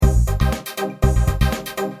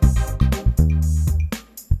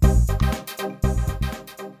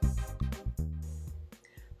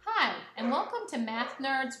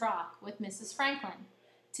Nerds Rock with Mrs. Franklin.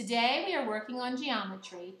 Today we are working on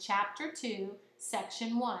Geometry, Chapter 2,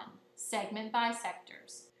 Section 1, Segment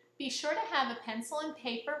Bisectors. Be sure to have a pencil and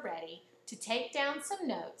paper ready to take down some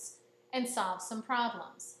notes and solve some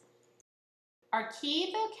problems. Our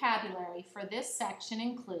key vocabulary for this section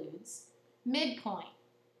includes midpoint.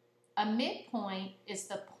 A midpoint is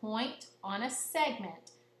the point on a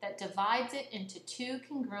segment that divides it into two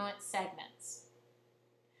congruent segments.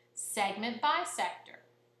 Segment bisector.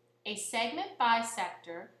 A segment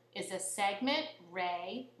bisector is a segment,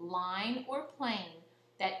 ray, line, or plane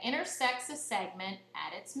that intersects a segment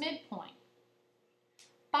at its midpoint.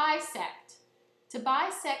 Bisect. To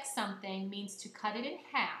bisect something means to cut it in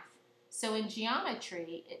half. So in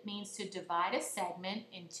geometry, it means to divide a segment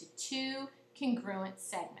into two congruent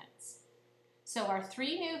segments. So our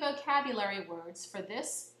three new vocabulary words for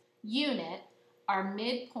this unit are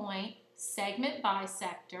midpoint, segment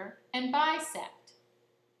bisector, and bisect.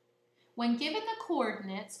 When given the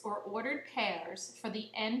coordinates or ordered pairs for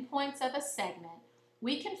the endpoints of a segment,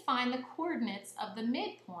 we can find the coordinates of the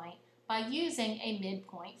midpoint by using a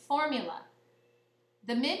midpoint formula.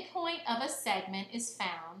 The midpoint of a segment is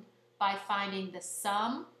found by finding the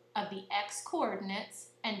sum of the x coordinates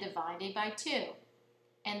and dividing by 2,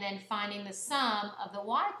 and then finding the sum of the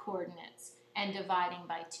y coordinates and dividing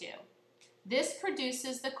by 2. This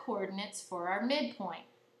produces the coordinates for our midpoint.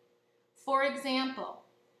 For example,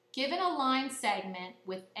 given a line segment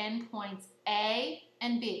with endpoints A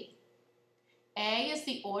and B, A is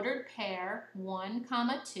the ordered pair 1,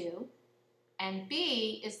 2, and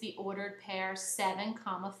B is the ordered pair 7,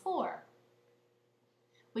 4.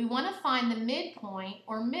 We want to find the midpoint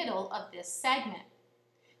or middle of this segment.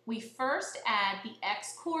 We first add the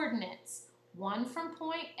x coordinates, 1 from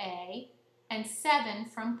point A and 7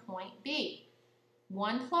 from point B.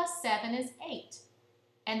 1 plus 7 is 8,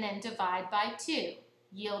 and then divide by 2,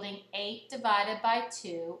 yielding 8 divided by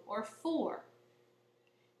 2, or 4.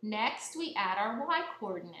 Next, we add our y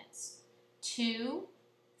coordinates, 2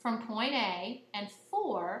 from point A and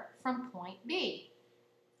 4 from point B.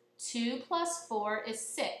 2 plus 4 is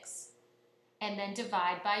 6, and then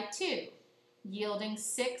divide by 2, yielding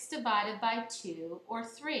 6 divided by 2, or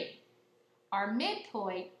 3. Our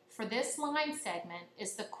midpoint for this line segment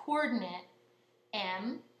is the coordinate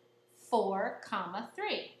m, 4,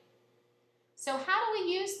 3. So how do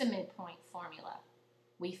we use the midpoint formula?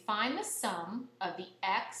 We find the sum of the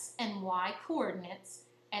x and y coordinates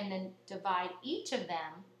and then divide each of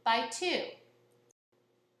them by 2.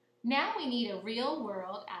 Now we need a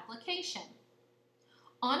real-world application.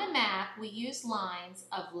 On a map, we use lines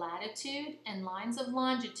of latitude and lines of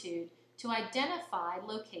longitude to identify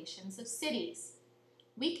locations of cities.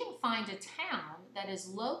 We can find a town that is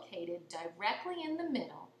located directly in the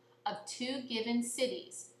middle of two given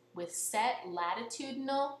cities with set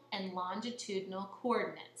latitudinal and longitudinal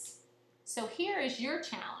coordinates. So here is your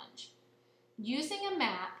challenge. Using a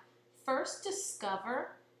map, first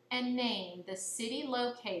discover and name the city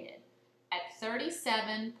located at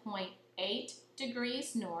 37.8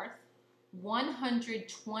 degrees north,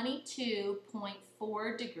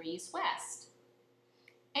 122.4 degrees west.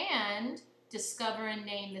 And discover and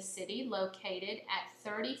name the city located at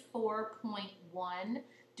 34.1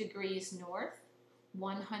 degrees north,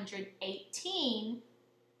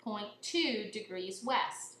 118.2 degrees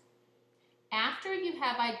west. After you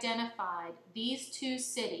have identified these two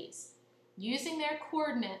cities, using their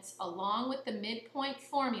coordinates along with the midpoint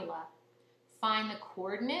formula, find the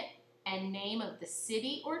coordinate and name of the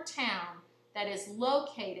city or town that is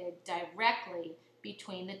located directly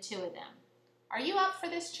between the two of them. Are you up for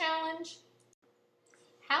this challenge?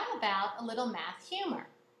 How about a little math humor?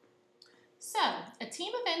 So, a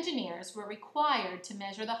team of engineers were required to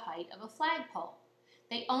measure the height of a flagpole.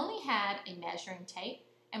 They only had a measuring tape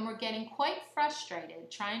and were getting quite frustrated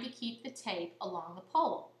trying to keep the tape along the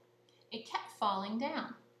pole. It kept falling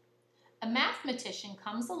down. A mathematician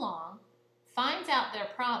comes along, finds out their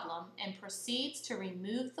problem, and proceeds to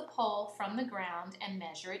remove the pole from the ground and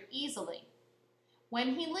measure it easily.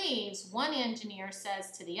 When he leaves, one engineer says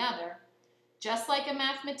to the other, "Just like a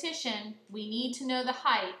mathematician, we need to know the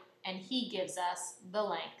height, and he gives us the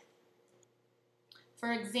length."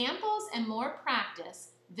 For examples and more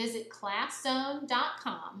practice, visit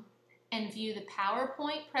ClassZone.com and view the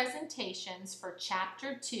PowerPoint presentations for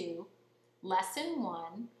Chapter 2, Lesson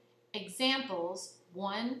 1, Examples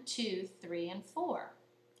 1, 2, 3, and 4.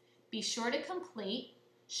 Be sure to complete,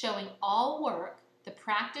 showing all work, the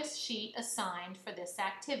practice sheet assigned for this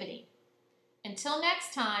activity. Until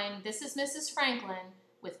next time, this is Mrs. Franklin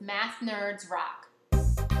with Math Nerds Rock.